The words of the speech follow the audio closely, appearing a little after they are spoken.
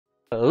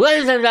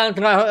Ladies and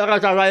gentlemen, I hope you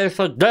guys are ready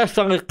for this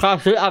one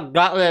because we have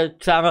got the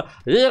channel.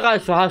 You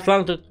guys have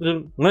wanted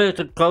me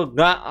to go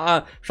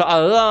that for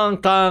a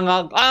long time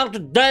now. And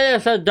today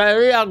is a day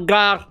we have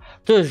got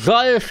to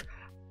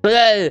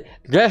VoicePlay.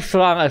 This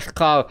one is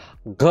called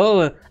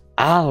Going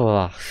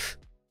Hours.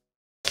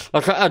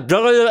 Okay, a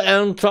W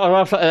intro or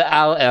also an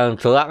L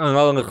intro. Let me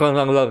know in the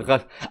comments below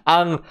because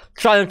I'm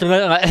trying to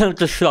make an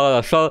intro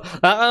shorter. So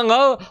let me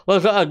know,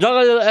 was it a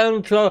W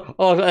intro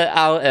or was it an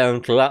L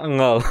intro? Let me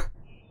know.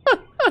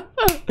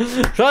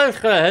 So it's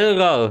good, here we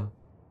go.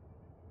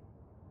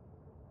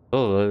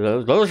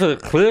 Oh, those are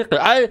clear.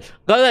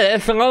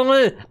 It's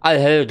only, I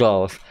hate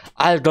those.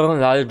 I don't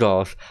like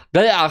those.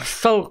 They are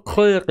so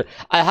clear.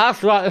 I have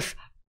to watch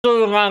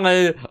so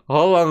many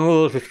horror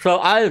movies, so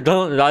I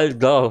don't like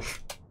those.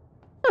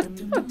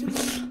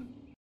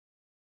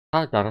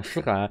 Dat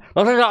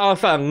is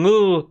also een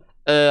nieuw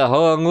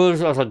horror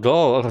movie als een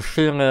doll, als een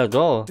female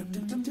doll.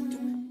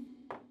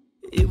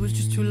 It was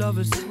just two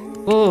lovers.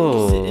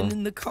 Oh. Sitting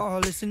in the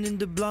car, listening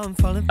to Blonde,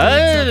 falling for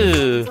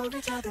Hey.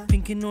 each other.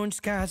 Pink and orange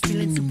skies,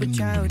 feeling super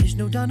childish,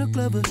 no Donald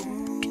Glover.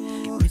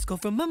 Let's go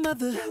from my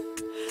mother,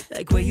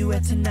 like where you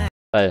at tonight.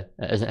 Hey,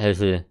 hij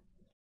zie.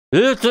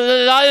 Luister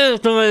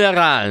me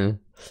eraan.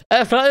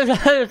 I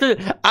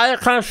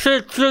can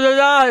see to the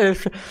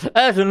life.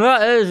 It's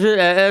not easy.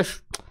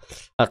 It's.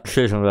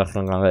 Excuse me, this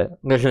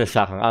is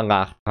something I'm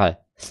not. Hey,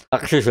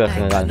 excuse me.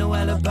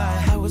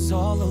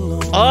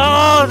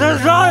 Oh,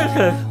 this is.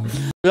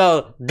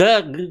 So,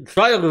 the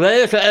trying to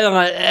raise it in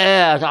my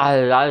ass.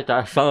 I like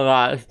that so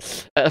much.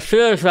 It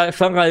feels like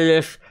somebody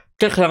is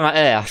sticking my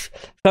ass.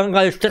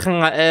 Somebody's sticking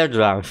my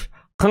eardrums.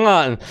 Come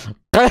on.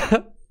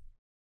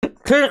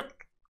 Keep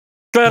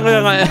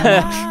sticking my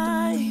ass.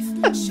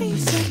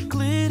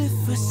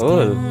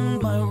 Oh.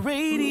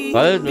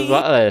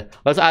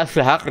 What's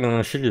actually happening in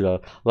the studio?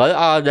 What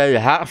are the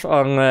hats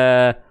on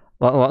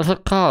what's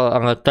it called?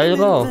 On the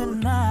table?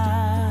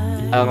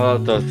 I don't know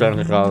what those things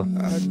are called.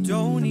 I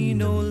don't need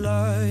no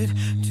light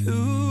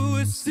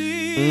to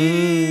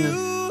see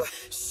you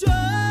shine.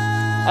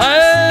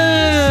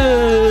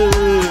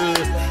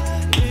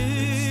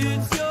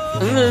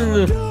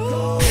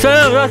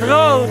 Sam, let's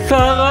go,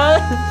 Sam.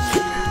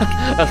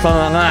 That's on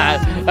the night.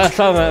 That's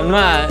on the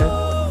night.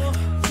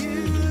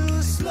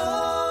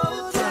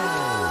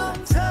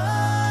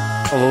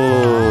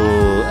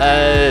 Oh,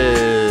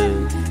 hey.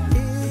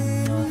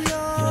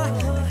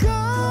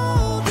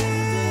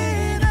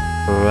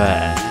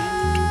 Right.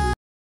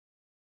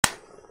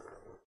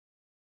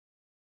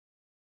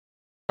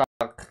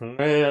 Fuck me,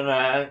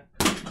 man.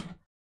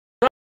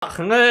 Fuck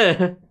me.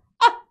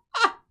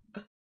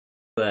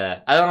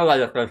 I don't know why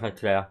you're going to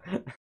there.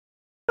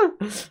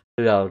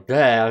 Yo,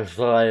 there's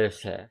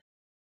amazing.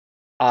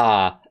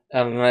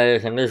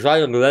 Amazing. There's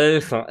like a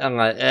relation in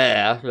my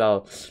air,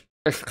 so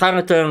it's kind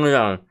of turning me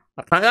on.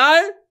 Can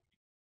I?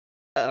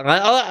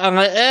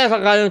 My ears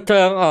are going to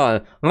turn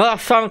on. Not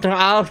something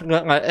else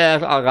that my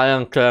ears are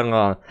going to turn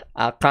on.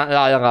 I can't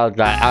lie about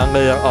that. I'm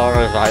being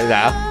honest right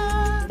now.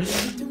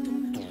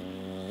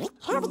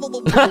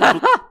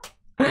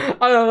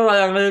 I don't know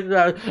why I'm doing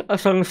that. That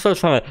song is so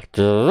funny.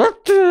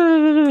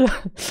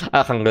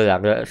 I can do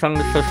that. That song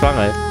is so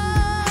funny.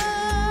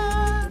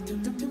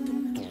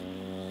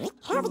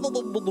 I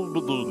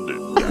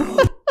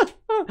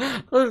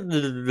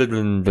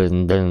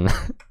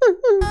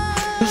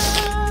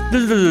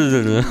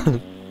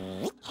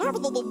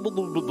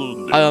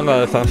don't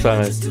know if I'm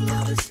funny.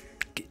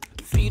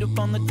 Feet up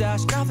on the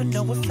dash, driving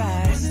nowhere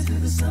fast.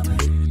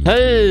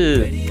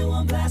 Hey!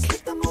 Oh,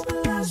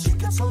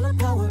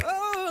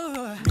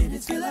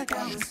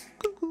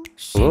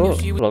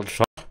 dat is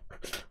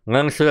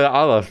mensen willen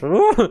alles.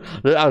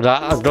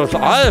 Dat is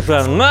alles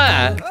van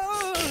mij.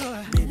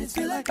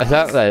 Is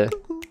dat nee?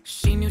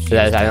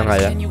 Ja, dat zijn nog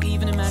ja.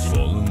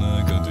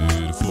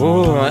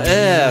 Oeh, mijn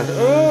eer.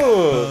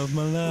 Oeh.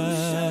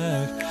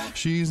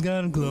 She's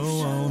got a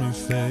glow on her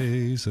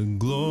face, a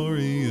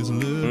glorious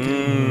look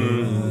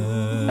in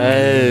her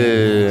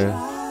Hey. I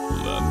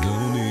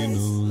don't need no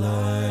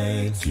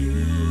light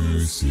to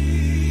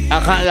see. I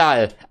can't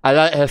lie. I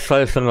like his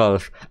face the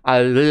most. I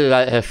really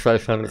like his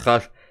face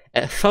because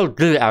it's so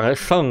deep and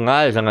it's so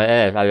nice and it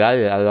is. I like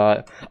it. I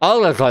like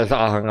all the voices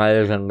are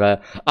amazing there.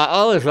 I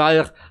always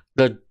like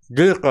the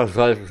deeper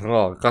voices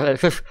more because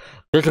it's just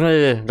gives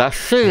me that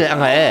feeling in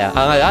the air and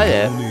I like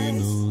it.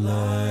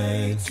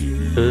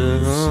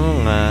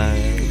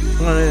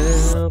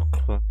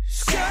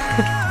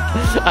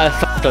 I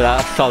thought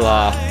that so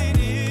loud.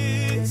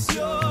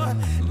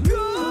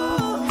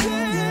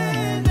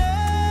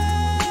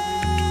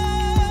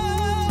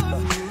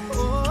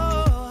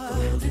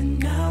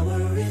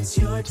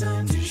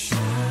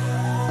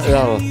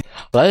 Yo,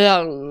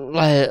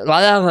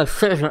 wij hebben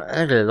steeds een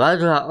edit. Wij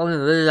doen dat only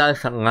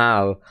realize it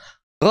now.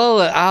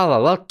 Golden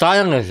hour, what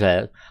time is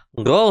it?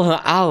 Golden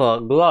hour,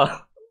 glow.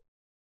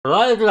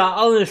 Why do I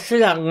only see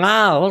that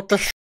now? What the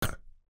f***?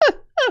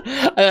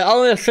 I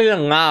only see it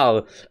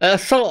now.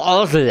 It's so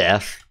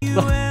obvious.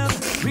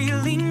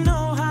 Really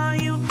know how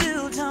you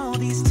build all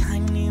these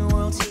tiny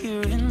worlds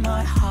here in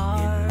my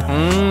heart.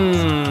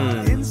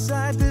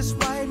 Outside this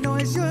white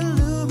noise, your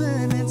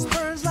luminance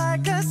burns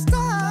like a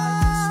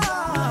star.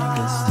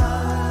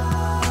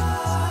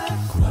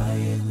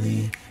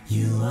 Quietly,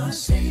 you are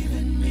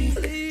saving me.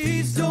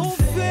 Please don't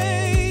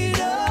fade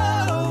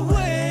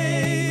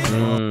away.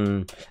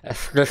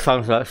 This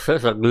sounds like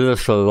such a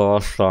beautiful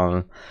love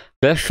song.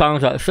 This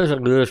sounds like such a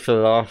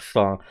beautiful love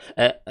song.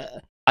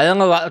 I don't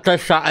know what to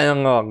say, I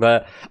don't know,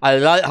 but I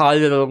like how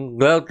little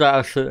girl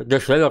does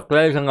this little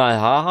place in my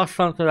heart or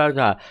something like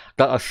that.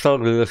 That is so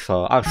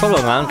beautiful. I'm so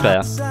romantic.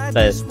 Outside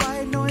this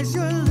white noise,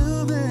 your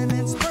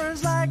luminance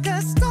burns like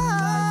a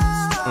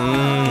star.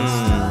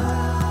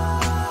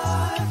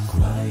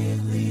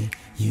 Quietly,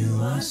 you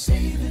are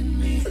saving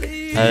me.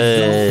 Please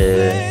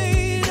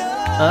Hey. don't fade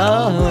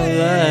Oh,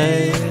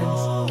 away.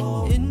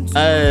 Into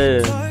hey.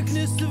 the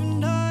darkness of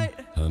night.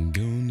 I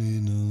don't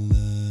need no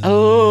light.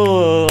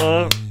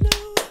 Oh.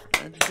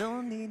 I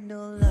don't need no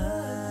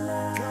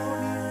love.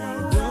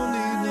 Don't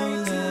need no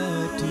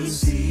light to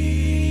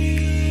See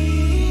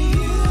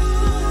you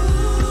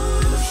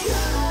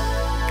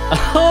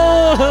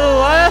Oh,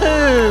 wow.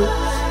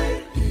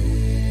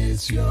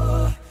 It's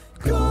your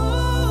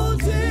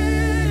golden.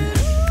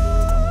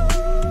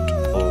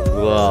 Oh,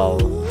 wow.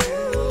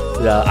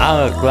 Yeah, I'm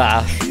a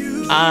glass.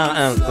 I'm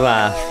a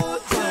glass.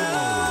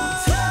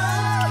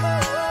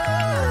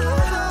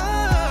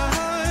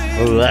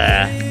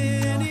 Bleh.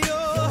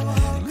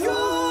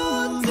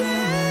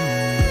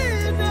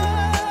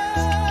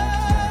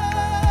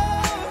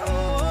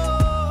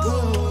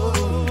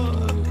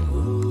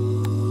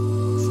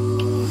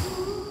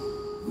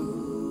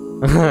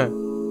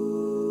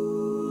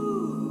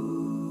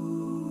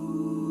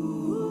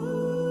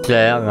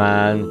 Yeah,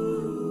 man.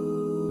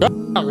 That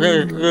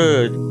is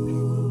good.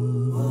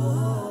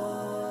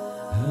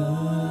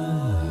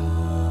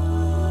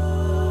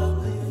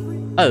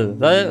 Oh,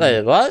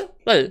 wait, what?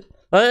 Wait,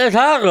 it's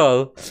Hago.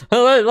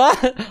 Wait, what?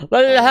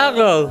 Wait, it's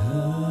Hago.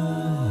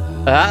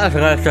 That is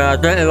nice, I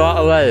didn't walk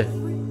away.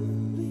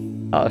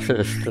 Oh, shit,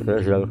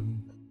 this though.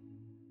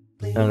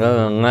 And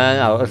then, man,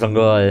 I was going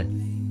away.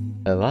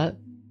 Wait, what?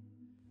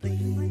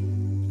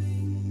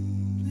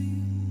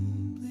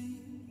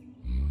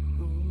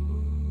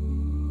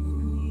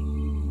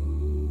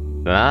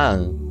 Man.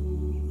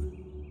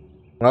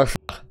 What's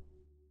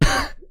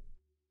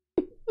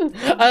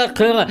I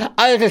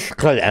just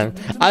couldn't.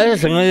 I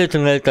just needed to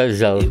make that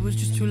joke. It was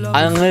just too long.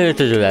 I needed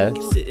to do that.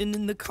 Sitting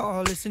in the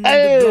car, listening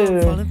Hey. to the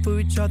block, falling for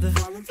each other.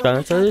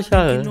 Don't tell each In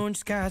other. orange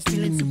skies,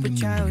 feeling super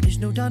childish.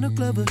 No Donald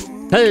Glover.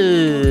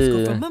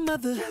 Hey. From my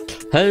mother.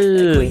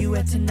 Where Hey. you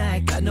at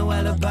tonight? Got no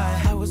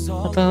alibi. I was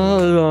all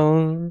Hold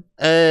on.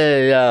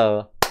 Hey,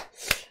 yo.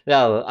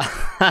 Yo.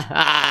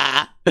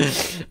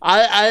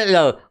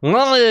 Yo.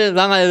 Normally,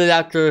 when I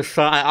react to a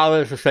song, I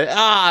always say,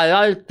 I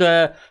like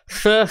the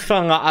first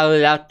song that I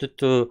reacted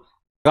to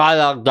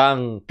rather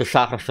than the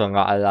second song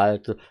that I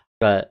liked.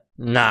 But,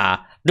 nah.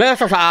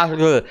 This is actually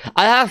good.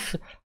 I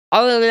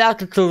only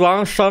reacted to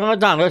one song of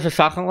them. This is the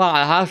second one.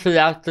 I have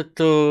reacted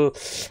to,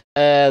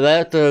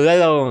 like, the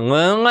Little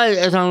Mermaid,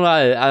 isn't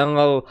right? I don't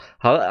know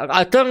how,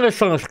 I think this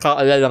song is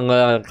called Little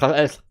Mermaid, because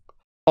it's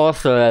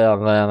also Little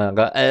Mermaid,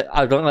 but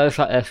I don't know if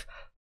it's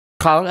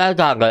called like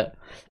that, but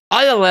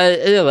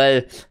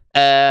anyway,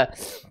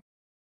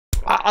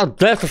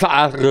 this is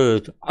actually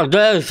good.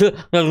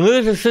 The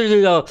music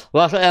video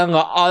was in the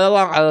other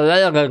one a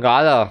little bit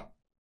better.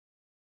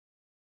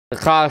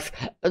 Because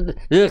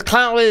you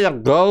can't really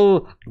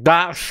go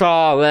that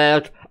far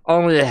with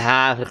only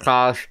half,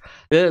 because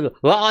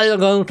what are you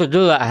going to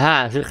do at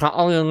half? You can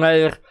only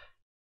make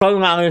so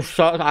many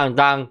shots and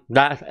then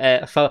that's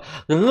it. So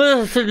the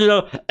music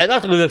video, it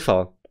was really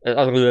fun. It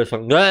was really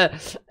fun.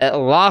 It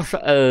was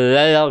a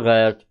little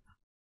bit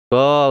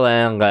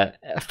boring, but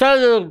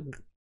still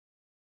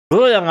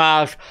good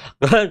enough.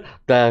 Good,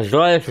 the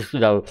voice is,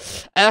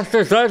 if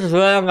the voice is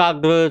really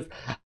not good,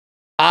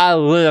 I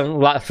wouldn't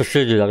watch the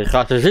video,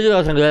 because the video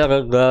wasn't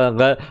really good,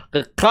 but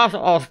because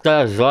of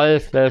the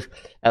voices,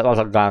 it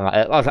wasn't done.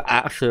 It wasn't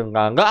actually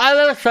done. But I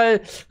will say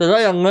the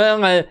Little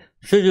Mermaid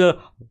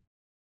video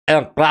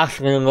ain't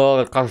class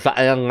anymore because the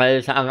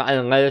animation and the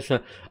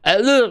animation,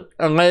 it looked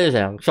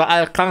amazing. So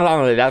I kind of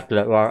only react to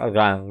it once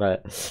again,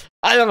 but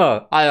I don't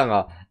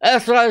know.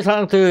 If there is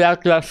something to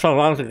react to it so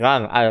once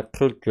again, I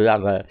could do that,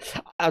 but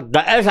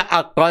there isn't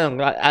a point,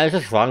 I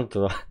just want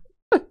to.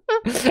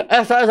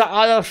 If there's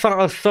another sort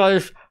of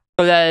choice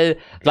today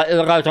that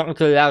you guys want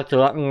to react to,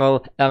 let me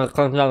know in the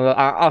comments down below.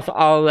 And as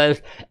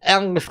always,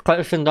 in the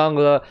description down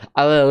below,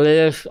 I will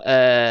leave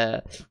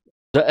the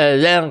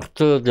link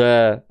to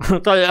the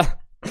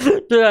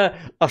to the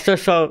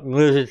official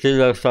music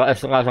video, so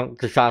if you guys want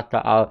to check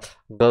that out,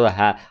 go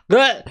ahead.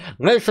 But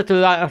make sure to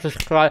like and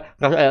subscribe,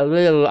 because it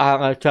really will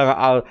help my channel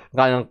out,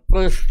 and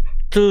push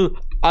to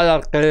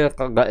other clips.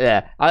 But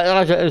yeah, I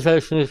like the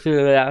information to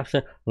the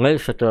reaction. Make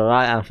sure to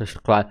like and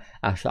subscribe,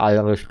 and I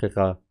always click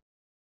on.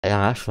 Yeah,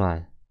 that's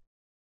fine.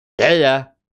 Yeah.